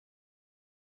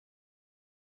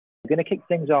going to kick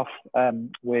things off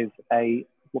with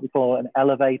what we call an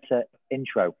elevator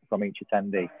intro from each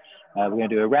attendee. We're going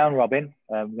to do a round robin.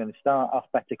 We're going to start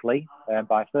alphabetically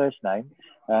by first name.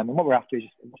 And what we're after is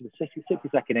just a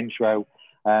 60-second intro.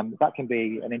 That can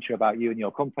be an intro about you and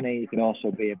your company. It can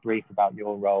also be a brief about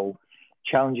your role,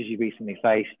 challenges you recently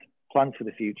faced, plans for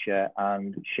the future,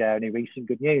 and share any recent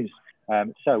good news.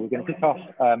 So we're going to kick off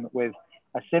with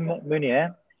Asim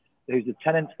Munir, who's the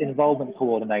Tenant Involvement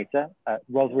Coordinator at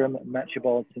Rotherham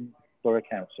Metropolitan Borough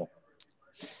Council.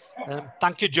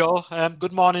 Thank you, Joe.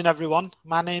 Good morning, everyone.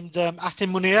 My name's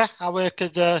Asim Munir. I work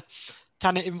as a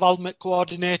Tenant Involvement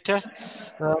Coordinator.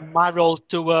 My role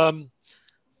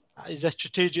is a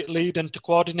strategic lead and to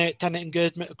coordinate tenant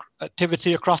engagement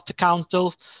activity across the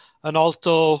council. And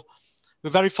also, we're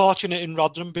very fortunate in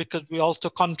Rotherham because we also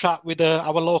contract with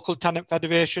our local tenant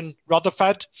federation,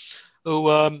 Rotherfed, who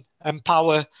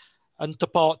empower and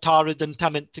support Tories and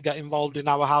tenants to get involved in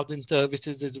our housing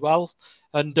services as well.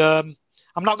 And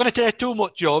I'm not going to say too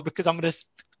much, Joe, because I'm going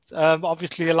to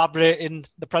obviously elaborate in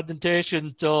the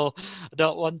presentation, so I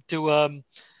don't want to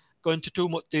go into too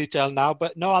much detail now.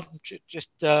 But no, I'm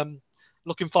just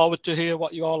looking forward to hear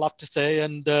what you all have to say,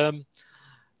 and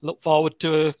look forward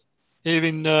to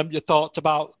hearing your thoughts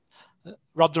about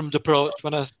Rotherham's approach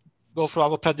when I go through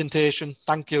our presentation.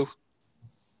 Thank you.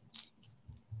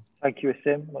 Thank you,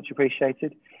 Asim. Much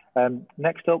appreciated.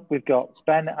 Next up, we've got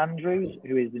Ben Andrews,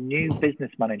 who is the new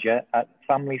business manager at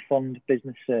Family Fund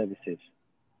Business Services.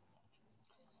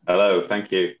 Hello,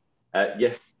 thank you.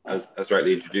 Yes, as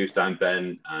rightly introduced, I'm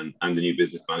Ben, and I'm the new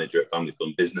business manager at Family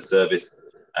Fund Business Service.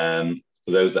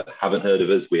 For those that haven't heard of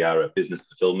us, we are a business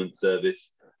fulfillment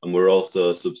service, and we're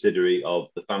also a subsidiary of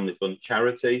the Family Fund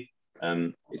charity.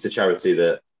 It's a charity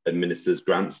that administers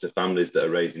grants to families that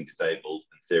are raising disabled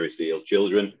and seriously ill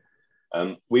children.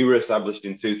 We were established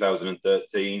in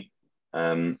 2013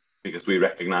 because we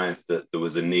recognised that there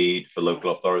was a need for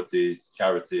local authorities,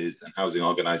 charities and housing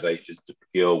organisations to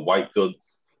procure white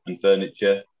goods and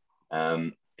furniture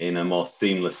in a more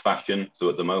seamless fashion. So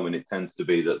at the moment, it tends to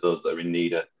be that those that are in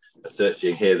need are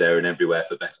searching here, there and everywhere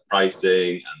for better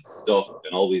pricing and stock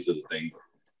and all these other things.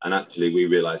 And actually, we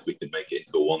realised we could make it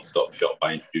into a one-stop shop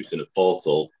by introducing a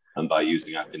portal and by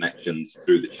using our connections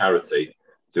through the charity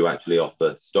to actually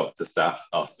offer stock to staff,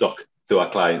 or stock to our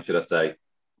clients, should I say,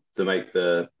 to make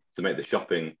the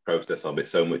shopping process of it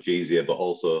so much easier, but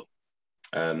also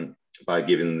by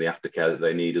giving them the aftercare that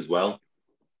they need as well.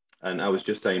 And I was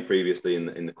just saying previously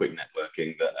in the quick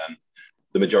networking that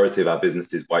the majority of our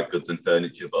business is white goods and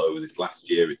furniture, but over this last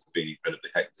year, it's been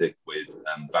incredibly hectic with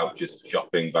vouchers for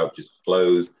shopping, vouchers for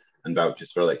clothes, and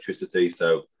vouchers for electricity.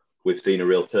 So we've seen a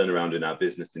real turnaround in our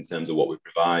business in terms of what we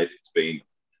provide. It's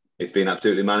been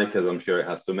absolutely manic, as I'm sure it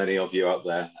has for many of you out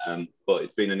there, but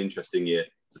it's been an interesting year,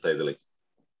 to say the least.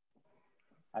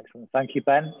 Excellent. Thank you,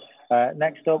 Ben.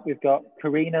 Next up, we've got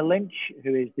Karina Lynch,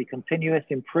 who is the Continuous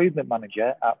Improvement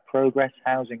Manager at Progress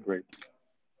Housing Group.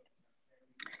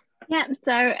 Yeah,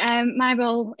 so my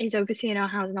role is overseeing our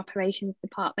housing operations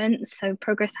department. So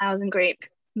Progress Housing Group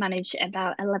manage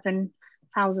about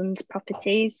 11,000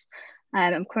 properties.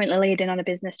 I'm currently leading on a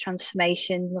business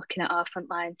transformation, looking at our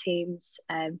frontline teams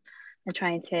and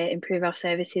trying to improve our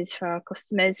services for our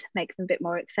customers, make them a bit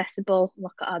more accessible,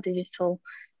 look at our digital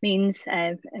means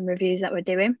and reviews that we're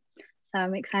doing. So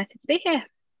I'm excited to be here.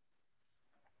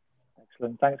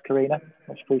 Excellent. Thanks, Karina.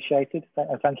 Much appreciated.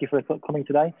 Thank you for coming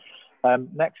today.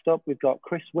 Next up, we've got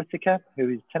Chris Whitaker, who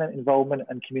is Tenant Involvement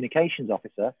and Communications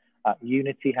Officer at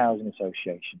Unity Housing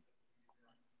Association.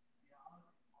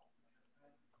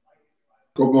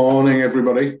 Good morning,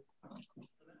 everybody.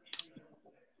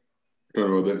 Don't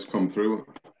know whether it's come through.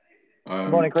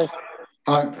 Good morning, Chris.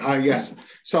 Hi, yes.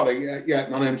 Sorry, yeah,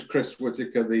 my name's Chris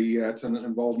Whitaker, the Tenant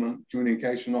Involvement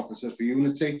Communication Officer for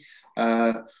Unity.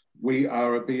 We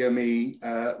are a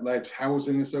BME-led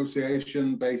housing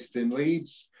association based in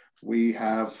Leeds. We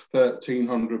have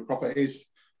 1,300 properties.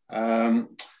 To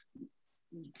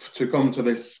come to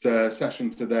this session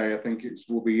today, I think it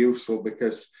will be useful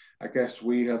because I guess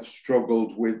we have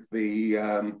struggled with the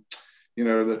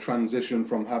the transition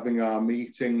from having our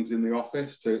meetings in the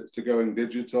office to going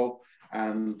digital,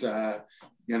 and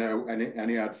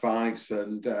any advice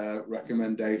and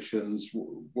recommendations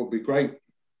would be great,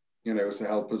 to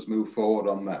help us move forward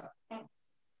on that.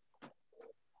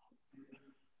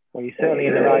 Well, you're certainly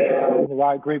in the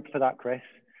right group for that, Chris.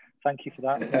 Thank you for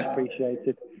that. Much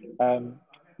appreciated.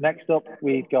 Next up,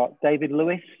 we've got David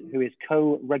Lewis, who is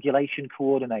Co-Regulation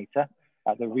Coordinator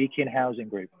at the Wrekin Housing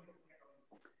Group.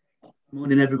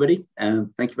 Morning, everybody.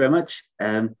 Thank you very much.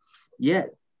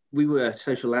 we were a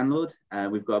social landlord.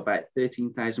 We've got about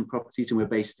 13,000 properties and we're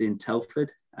based in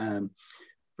Telford.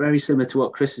 Very similar to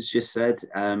what Chris has just said.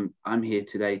 I'm here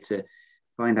today to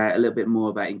find out a little bit more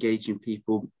about engaging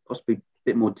people, possibly a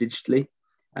bit more digitally.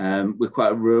 We're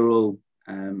quite a rural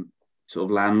sort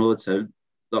of landlord, so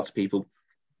lots of people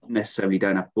necessarily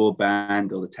don't have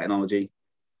broadband or the technology.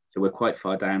 So we're quite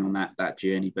far down on that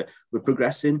journey, but we're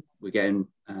progressing. We're getting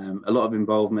a lot of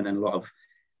involvement and a lot of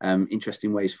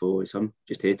interesting ways forward. So I'm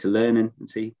just here to learn and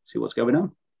see what's going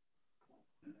on.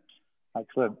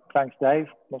 Excellent. Thanks, Dave.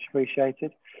 Much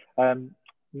appreciated.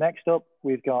 Next up,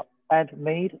 we've got Ed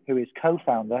Mead, who is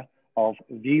co-founder of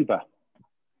Viewber.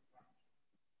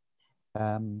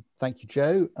 Thank you,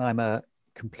 Joe. I'm a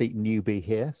complete newbie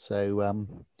here, so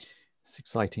it's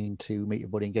exciting to meet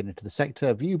everybody and get into the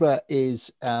sector. Viewber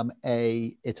is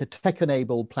it's a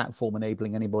tech-enabled platform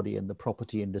enabling anybody in the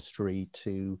property industry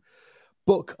to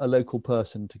book a local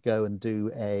person to go and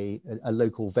do a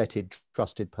local vetted,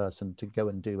 trusted person to go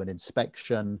and do an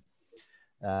inspection,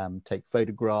 take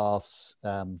photographs,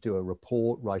 do a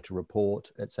report, write a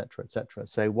report, etc., etc.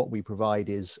 So what we provide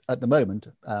is, at the moment,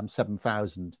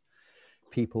 7,000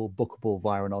 people bookable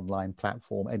via an online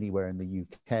platform anywhere in the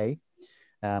UK.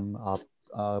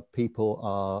 Our people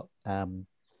are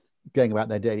going about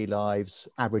their daily lives.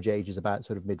 Average age is about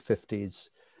sort of mid-50s.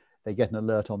 They get an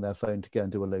alert on their phone to go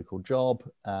and do a local job.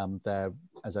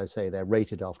 As I say, they're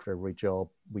rated after every job.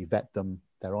 We vet them.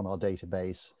 They're on our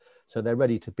database. So they're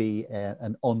ready to be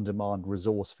an on-demand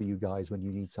resource for you guys when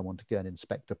you need someone to go and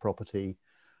inspect a property,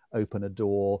 open a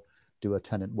door, do a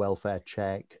tenant welfare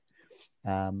check,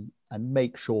 and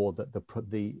make sure that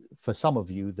for some of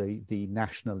you, the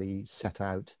nationally set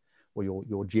out or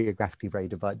your geographically very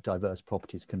diverse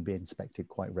properties can be inspected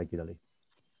quite regularly.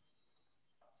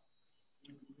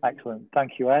 Excellent.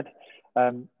 Thank you, Ed.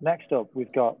 Next up,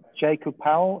 we've got Jacob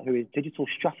Powell, who is digital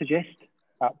strategist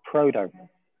at Prodo.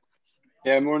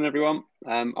 Yeah, morning, everyone.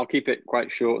 I'll keep it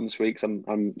quite short and sweet because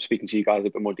I'm speaking to you guys a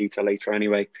bit more detail later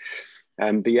anyway.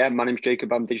 But yeah, my name's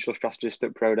Jacob. I'm digital strategist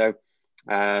at Prodo.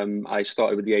 I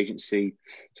started with the agency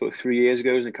sort of 3 years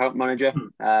ago as an account manager.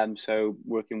 So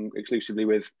working exclusively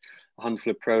with a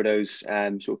handful of Prodo's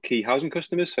sort of key housing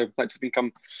customers. So I'd like to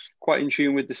become quite in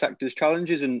tune with the sector's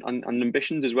challenges and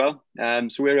ambitions as well.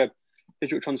 So we're a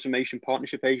digital transformation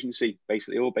partnership agency,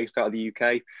 basically all based out of the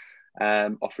UK,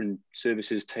 offering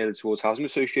services tailored towards housing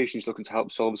associations looking to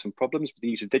help solve some problems with the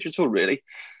use of digital, really,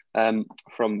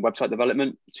 from website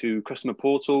development to customer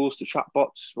portals to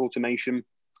chatbots, automation,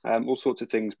 all sorts of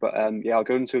things. But yeah, I'll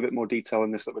go into a bit more detail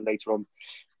on this a little bit later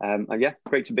on. And yeah,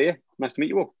 great to be here. Nice to meet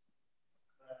you all.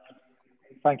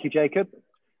 Thank you, Jacob.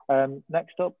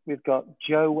 Next up, we've got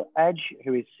Joe Edge,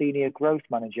 who is Senior Growth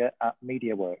Manager at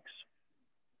MediaWorks.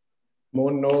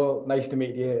 Morning all, nice to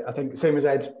meet you. I think same as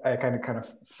Ed, kind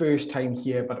of first time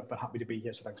here, but happy to be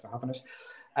here. So thanks for having us.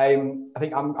 I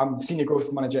think I'm Senior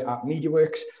Growth Manager at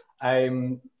MediaWorks.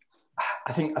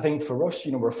 I think for us,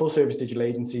 we're a full service digital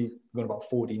agency. We've got about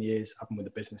 14 years. I've been with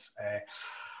the business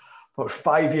about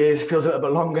 5 years, feels a little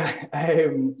bit longer.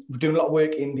 We're doing a lot of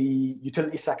work in the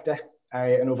utility sector.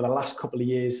 And over the last couple of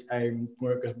years,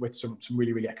 working with some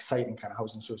really, really exciting kind of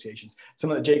housing associations.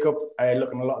 Similar to Jacob,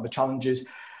 looking at a lot of the challenges.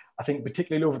 I think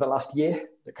particularly over the last year,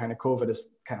 that kind of COVID has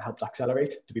kind of helped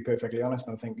accelerate, to be perfectly honest.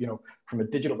 And I think, from a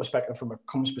digital perspective, from a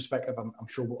comms perspective, I'm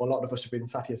sure a lot of us have been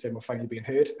sat here saying we're finally being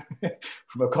heard.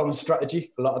 From a comms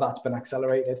strategy, a lot of that's been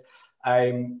accelerated.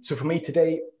 So for me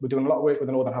today, we're doing a lot of work with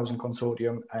the Northern Housing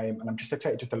Consortium, and I'm just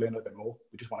excited just to learn a little bit more.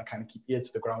 We just want to kind of keep ears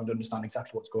to the ground, understand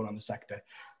exactly what's going on in the sector,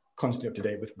 constantly up to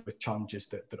date with challenges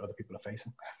that other people are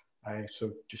facing.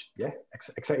 So just, yeah,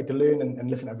 excited to learn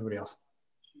and listen to everybody else.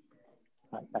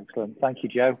 Excellent. Thank you,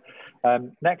 Joe.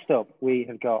 Next up, we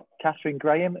have got Catherine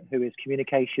Graham, who is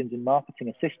Communications and Marketing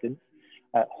Assistant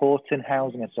at Horton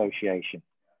Housing Association.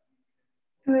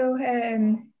 Hello.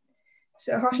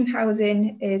 So Horton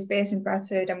Housing is based in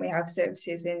Bradford and we have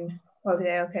services in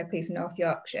Calderdale, Kirklees and North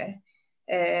Yorkshire.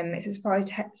 It's a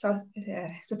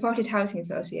supported housing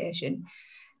association.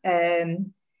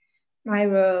 My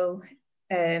role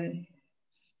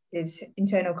is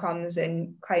internal comms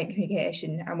and client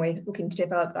communication, and we're looking to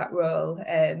develop that role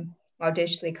more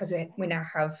digitally because we now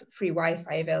have free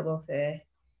Wi-Fi available for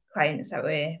clients that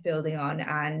we're building on,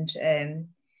 and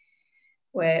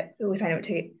we signed up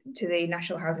to the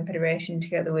National Housing Federation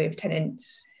together with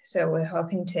tenants. So we're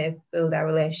hoping to build our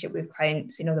relationship with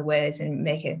clients in other ways and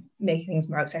make things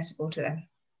more accessible to them.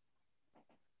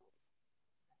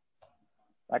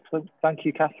 Excellent. Thank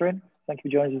you, Catherine. Thank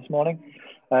you for joining us this morning.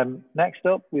 Next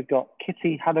up, we've got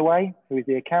Kitty Hadaway, who is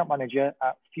the account manager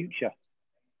at Future.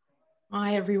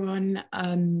 Hi, everyone.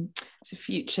 So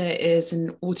Future is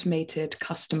an automated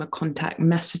customer contact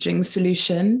messaging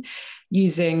solution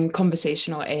using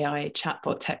conversational AI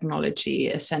chatbot technology,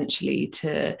 essentially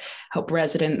to help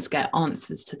residents get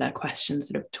answers to their questions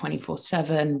sort of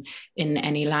 24/7 in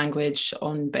any language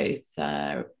on both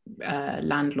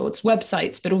landlords'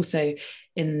 websites, but also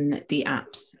in the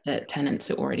apps that tenants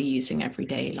are already using every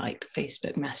day, like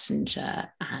Facebook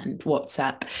Messenger and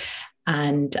WhatsApp.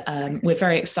 And we're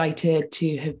very excited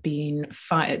to have been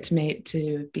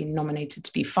nominated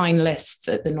to be finalists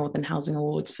at the Northern Housing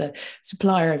Awards for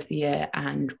Supplier of the Year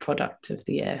and Product of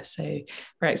the Year. So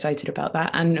very excited about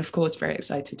that. And of course, very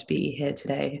excited to be here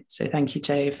today. So thank you,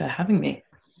 Joe, for having me.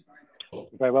 You're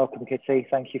very welcome, Kitty.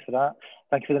 Thank you for that.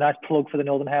 Thank you for the nice plug for the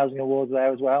Northern Housing Awards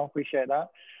there as well. Appreciate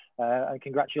that. And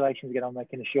congratulations again on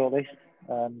making the shortlist.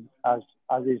 As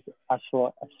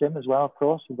for SIM as well, of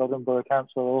course, and Rotherham Borough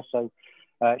Council also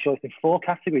shortlisting 4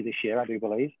 categories this year, I do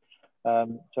believe.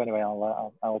 So anyway,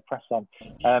 I'll press on.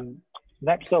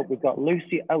 Next up, we've got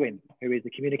Lucy Owen, who is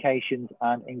the Communications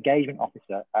and Engagement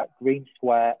Officer at Green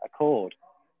Square Accord.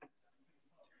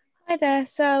 Hi there.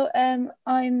 So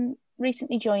I'm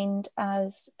recently joined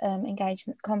as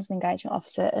comms and engagement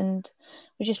officer, and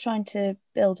we're just trying to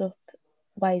build up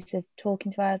ways of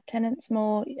talking to our tenants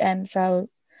more. So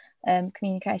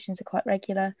communications are quite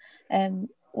regular.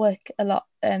 Work a lot.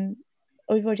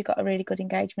 We've already got a really good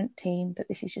engagement team, but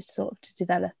this is just sort of to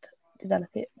develop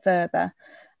it further.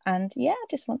 And yeah, I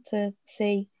just want to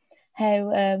see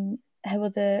how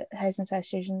other housing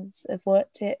associations have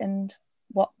worked it and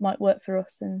what might work for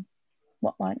us and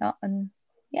what might not. And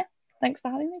yeah, thanks for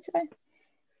having me today.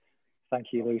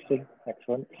 Thank you, Lucy.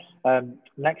 Excellent.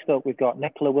 Next up, we've got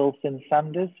Nicola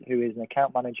Wilson-Sanders, who is an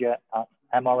account manager at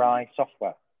MRI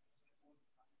Software.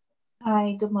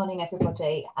 Hi, good morning,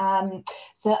 everybody.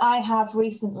 So I have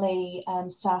recently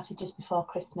started just before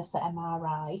Christmas at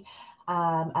MRI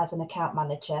as an account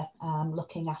manager,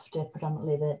 looking after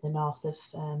predominantly the north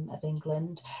of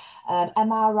England.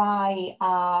 MRI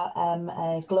are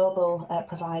a global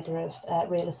provider of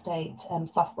real estate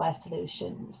software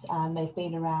solutions, and they've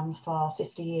been around for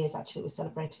 50 years. Actually, we're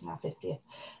celebrating our 50th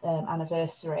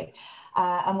anniversary.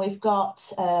 And we've got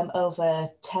over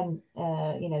 10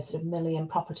 sort of million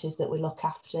properties that we look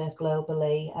after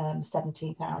globally,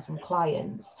 17,000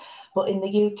 clients. But in the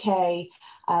UK,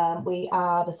 we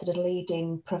are the sort of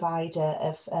leading provider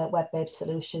of web-based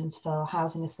solutions for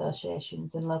housing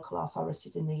associations and local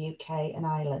authorities in the UK and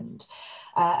Ireland.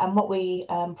 And what we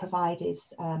provide is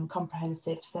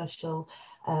comprehensive social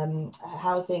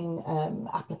housing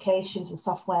applications and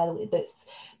software that's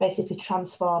basically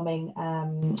transforming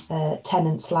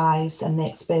tenants' lives and the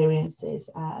experiences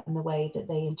and the way that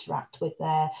they interact with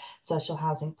their social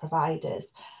housing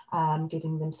providers.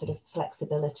 Giving them sort of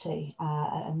flexibility,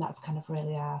 and that's kind of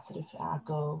really our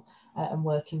goal, and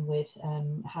working with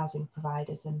housing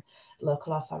providers and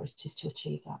local authorities to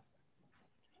achieve that.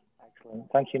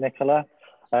 Excellent, thank you, Nicola.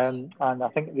 And I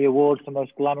think the award for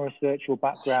most glamorous virtual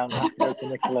background has to go to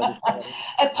Nicola.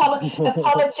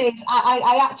 Apologies,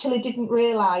 I actually didn't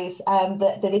realise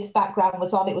that this background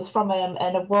was on. It was from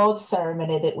an awards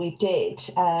ceremony that we did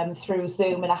through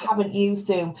Zoom, and I haven't used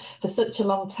Zoom for such a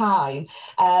long time.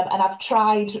 And I've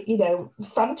tried,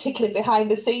 frantically behind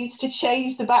the scenes to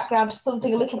change the background to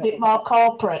something a little bit more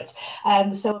corporate.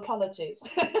 So apologies.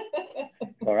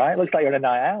 All right, looks like you're on a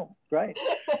night out. Great.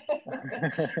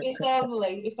 if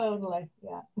only,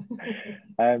 yeah.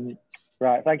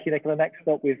 Right, thank you, Nicola. Next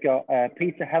up, we've got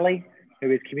Peter Helly,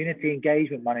 who is Community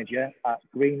Engagement Manager at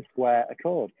Green Square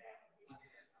Accord.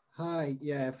 Hi,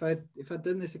 yeah, if I'd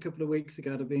done this a couple of weeks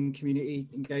ago, I'd have been Community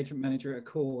Engagement Manager at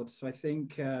Accord. So I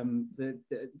think that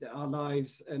our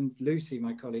lives, and Lucy,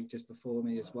 my colleague just before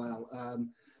me as well,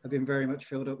 have been very much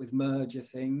filled up with merger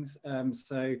things.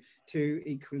 So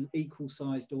 2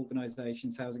 equal-sized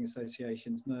organisations, housing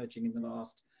associations, merging in the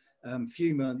last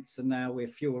few months, and now we're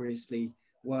furiously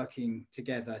working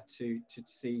together to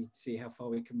see how far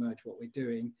we can merge what we're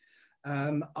doing.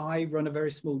 I run a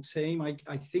very small team.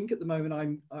 I think at the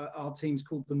moment our team's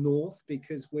called the North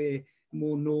because we're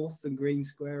more north than Green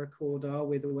Square Accord are.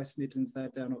 We're the West Midlands, they're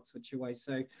down Oxfordshire way.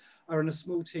 So I run a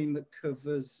small team that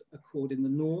covers Accord in the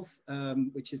north,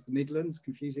 which is the Midlands,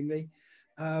 confusingly.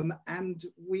 And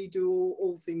we do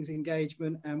all things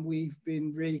engagement, and we've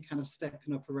been really kind of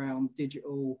stepping up around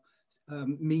digital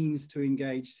means to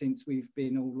engage since we've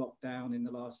been all locked down in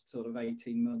the last sort of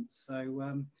 18 months.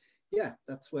 So yeah,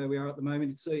 that's where we are at the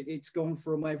moment. It's gone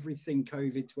from everything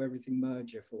COVID to everything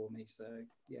merger for me. So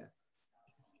yeah.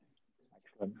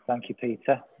 Excellent. Thank you,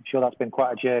 Peter. I'm sure that's been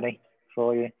quite a journey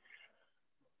for you.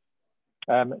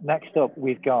 Next up,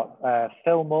 we've got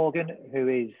Phil Morgan, who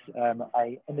is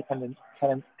a independent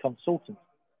tenant consultant.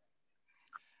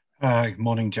 Good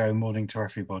morning, Joe. Morning to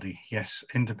everybody. Yes,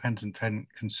 independent tenant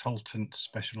consultant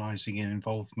specialising in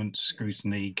involvement,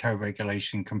 scrutiny,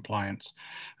 co-regulation, compliance,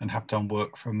 and have done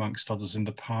work for, amongst others, in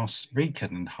the past,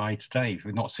 Beacon. And hi to Dave.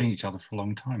 We've not seen each other for a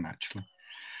long time, actually.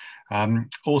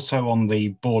 Also on the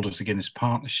board of the Guinness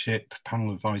Partnership,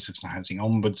 panel advisor to the Housing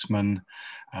Ombudsman,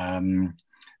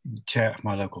 chair of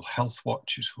my local health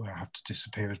watch, is where I have to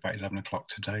disappear at about 11 o'clock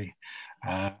today,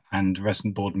 and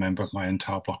resident board member of my own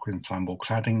tile block in Flambeau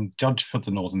Cladding, judge for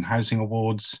the Northern Housing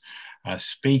Awards,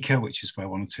 speaker, which is where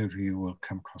one or two of you will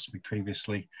come across me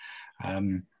previously,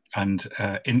 and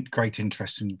great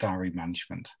interest in diary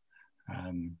management,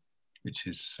 which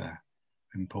is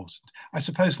important. I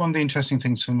suppose one of the interesting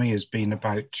things for me has been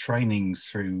about training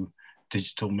through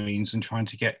digital means and trying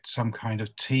to get some kind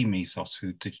of team ethos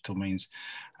through digital means.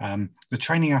 The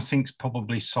training, I think, is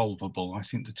probably solvable. I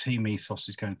think the team ethos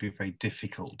is going to be very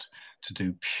difficult to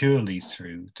do purely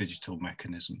through digital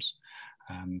mechanisms.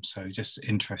 So just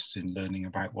interested in learning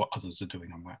about what others are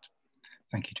doing on that.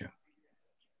 Thank you, Joe.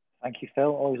 Thank you, Phil.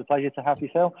 Always a pleasure to have you,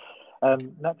 Phil.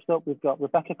 Next up, we've got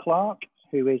Rebecca Clark,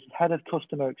 who is Head of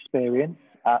Customer Experience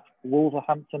at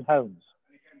Wolverhampton Homes.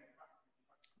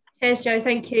 Cheers, Joe.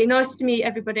 Thank you. Nice to meet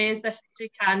everybody as best as we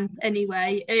can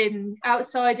anyway.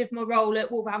 Outside of my role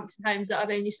at Wolverhampton Homes that I've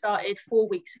only started 4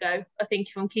 weeks ago, I think,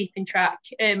 if I'm keeping track,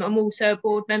 I'm also a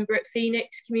board member at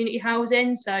Phoenix Community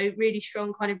Housing, so really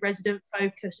strong kind of resident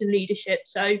focus and leadership.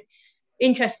 So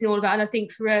interested in all of that. And I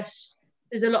think for us,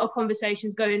 there's a lot of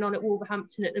conversations going on at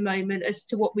Wolverhampton at the moment as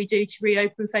to what we do to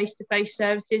reopen face-to-face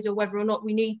services or whether or not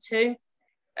we need to.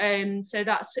 So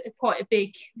that's quite a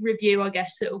big review, I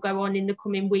guess, that will go on in the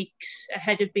coming weeks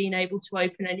ahead of being able to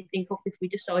open anything up if we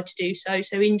decide to do so.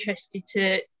 So interested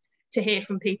to hear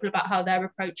from people about how they're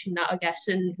approaching that, I guess,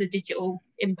 and the digital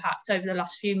impact over the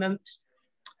last few months.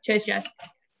 Cheers, Joe.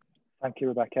 Thank you,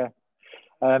 Rebecca.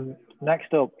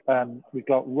 Next up, we've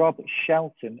got Rob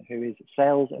Shelton, who is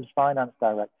Sales and Finance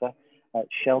Director at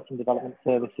Shelton Development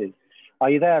Services. Are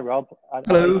you there, Rob? Hello.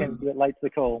 I know you came a bit late to the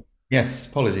call. Yes,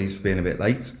 apologies for being a bit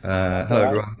late. Hello,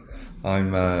 everyone.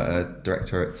 I'm a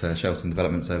director at Shelton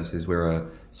Development Services. We're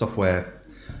a software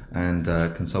and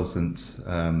consultant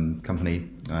company,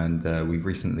 and we've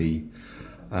recently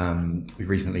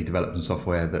developed some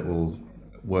software that will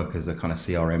work as a kind of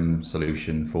CRM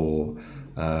solution for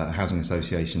housing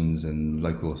associations and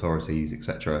local authorities,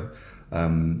 etc.,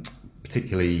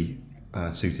 particularly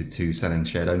suited to selling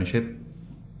shared ownership.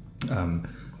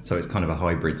 So it's kind of a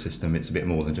hybrid system. It's a bit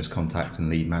more than just contact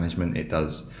and lead management. It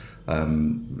does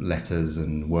letters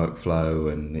and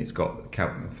workflow, and it's got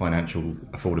financial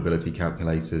affordability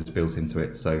calculators built into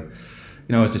it. So, you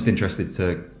know, I was just interested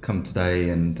to come today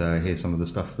and hear some of the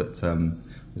stuff that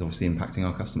is obviously impacting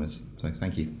our customers. So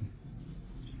thank you.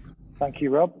 Thank you,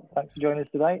 Rob. Thanks for joining us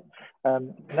today.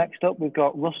 Next up, we've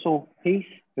got Russell Heath,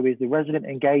 who is the Resident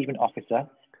Engagement Officer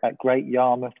at Great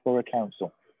Yarmouth Borough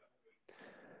Council.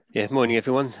 Yeah, morning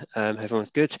everyone.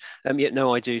 Everyone's good. I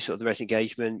do sort of the resident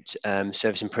engagement,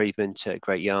 service improvement at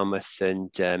Great Yarmouth,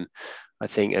 and I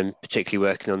think, and particularly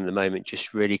working on at the moment,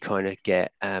 just really kind of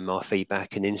get our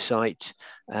feedback and insight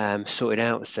sorted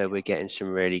out. So we're getting some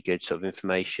really good sort of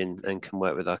information and can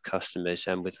work with our customers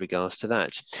with regards to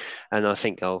that. And I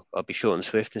think I'll be short and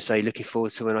swift and say looking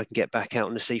forward to when I can get back out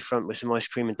on the seafront with some ice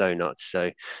cream and donuts.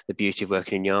 So the beauty of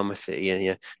working in Yarmouth,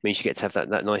 it means you get to have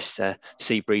that nice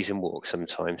sea breeze and walk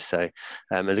sometimes. So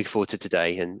I look forward to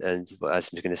today and what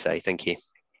Aslam's going to say. Thank you.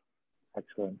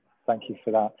 Excellent. Thank you for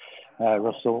that,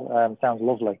 Russell. Sounds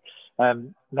lovely.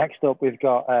 Next up, we've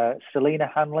got Selina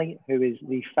Hanley, who is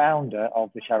the founder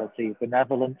of the charity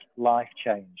Benevolent Life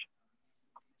Change.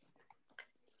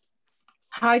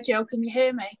 Hi, Joe. Can you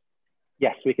hear me?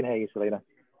 Yes, we can hear you, Selina.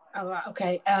 Oh, right,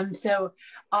 okay. So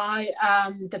I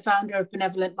am the founder of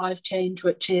Benevolent Life Change,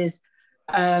 which is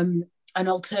an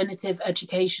alternative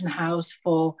education house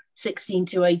for 16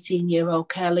 to 18-year-old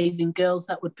care leaving girls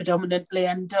that would predominantly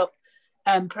end up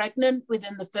pregnant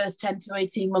within the first 10 to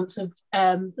 18 months of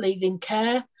leaving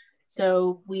care.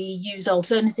 So we use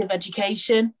alternative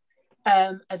education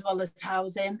as well as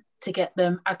housing to get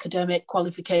them academic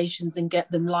qualifications and get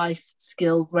them life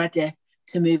skill ready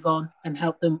to move on and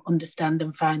help them understand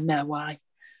and find their why.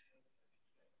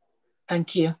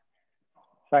 Thank you.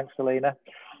 Thanks, Selina.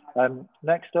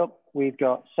 Next up, we've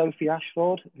got Sophie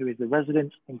Ashford, who is the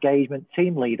Resident Engagement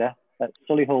Team Leader at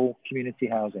Solihull Community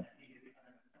Housing.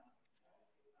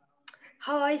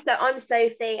 Hi, so I'm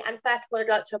Sophie, and first of all, I'd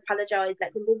like to apologise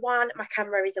that number one, my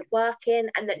camera isn't working,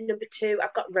 and that number two,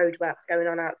 I've got roadworks going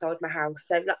on outside my house,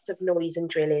 so lots of noise and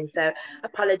drilling. So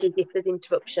apologies if there's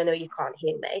interruption or you can't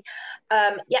hear me.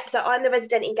 So I'm the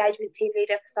resident engagement team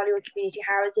leader for Solihull Community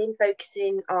Housing,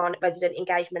 focusing on resident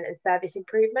engagement and service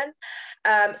improvement.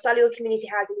 Solihull Community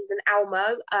Housing is an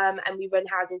ALMO, and we run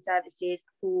housing services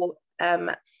for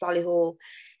Solihull.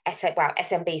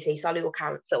 SMBC, Solihull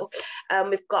Council.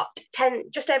 We've got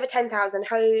just over 10,000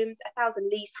 homes, 1,000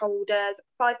 leaseholders,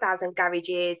 5,000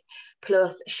 garages,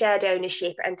 plus shared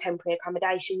ownership and temporary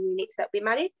accommodation units that we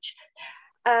manage.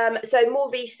 So more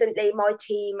recently, my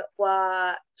team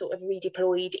were sort of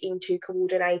redeployed into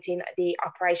coordinating the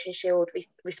Operation Shield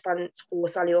response for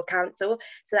Solihull Council.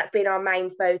 So that's been our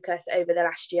main focus over the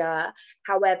last year.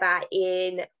 However,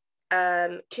 in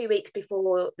 2 weeks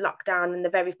before lockdown and the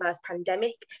very first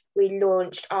pandemic, we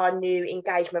launched our new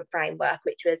engagement framework,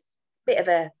 which was a bit of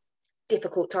a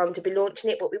difficult time to be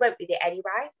launching it, but we went with it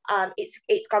anyway.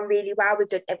 It's gone really well. We've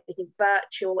done everything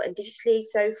virtual and digitally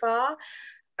so far.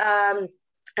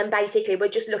 And basically, we're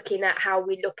just looking at how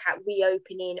we look at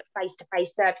reopening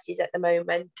face-to-face services at the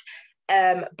moment,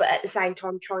 but at the same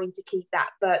time trying to keep that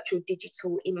virtual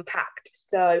digital impact.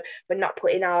 So we're not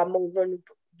putting our more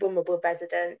vulnerable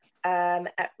residents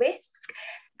at risk.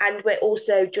 And we're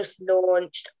also just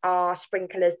launched our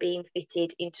sprinklers being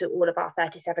fitted into all of our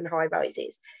 37 high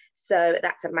rises. So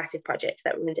that's a massive project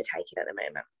that we're undertaking at the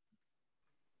moment.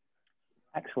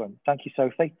 Excellent. Thank you,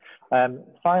 Sophie.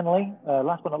 Finally,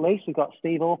 last but not least, we've got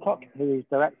Steve Alcock, who is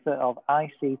Director of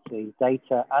ICT,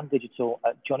 Data and Digital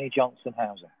at Johnny Johnson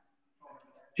Housing.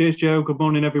 Cheers, Joe. Good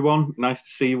morning, everyone. Nice to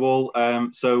see you all.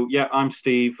 So, yeah, I'm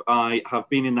Steve. I have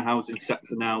been in the housing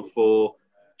sector now for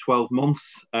 12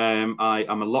 months. I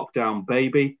am a lockdown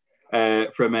baby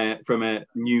from a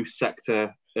new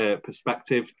sector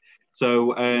perspective.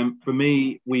 So, for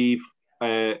me,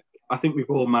 I think we've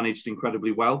all managed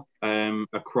incredibly well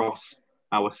across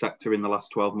our sector in the last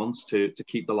 12 months to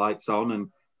keep the lights on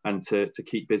and to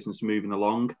keep business moving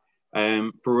along.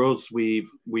 For us, we've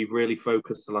really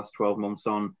focused the last 12 months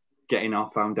on getting our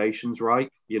foundations right,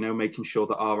 making sure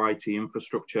that our IT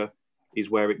infrastructure is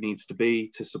where it needs to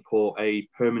be to support a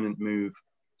permanent move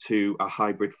to a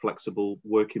hybrid flexible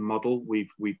working model.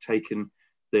 We've taken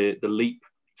the leap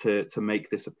to make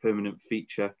this a permanent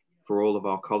feature for all of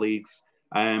our colleagues.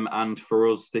 And for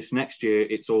us this next year,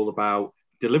 it's all about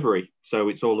delivery. So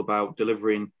it's all about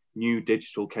delivering new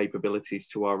digital capabilities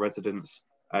to our residents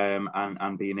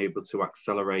and being able to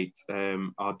accelerate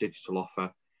our digital offer.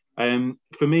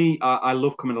 For me, I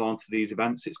love coming along to these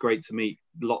events. It's great to meet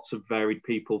lots of varied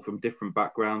people from different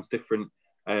backgrounds, different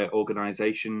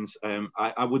organisations.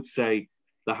 I would say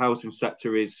the housing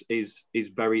sector is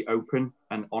very open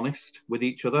and honest with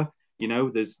each other.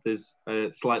 There's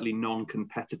a slightly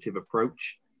non-competitive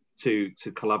approach to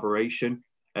collaboration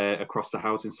across the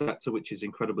housing sector, which is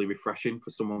incredibly refreshing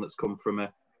for someone that's come from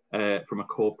a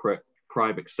corporate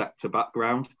private sector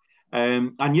background.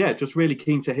 And yeah, just really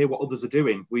keen to hear what others are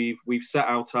doing. We've set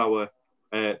out our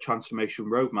transformation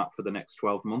roadmap for the next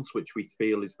 12 months, which we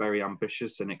feel is very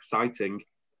ambitious and exciting,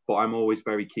 but I'm always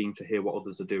very keen to hear what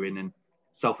others are doing and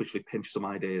selfishly pinch some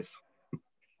ideas.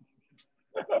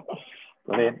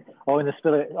 Brilliant. All in the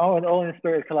spirit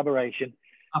of collaboration.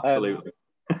 Absolutely.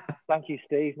 Thank you,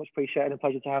 Steve. Much appreciated and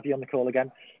pleasure to have you on the call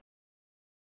again.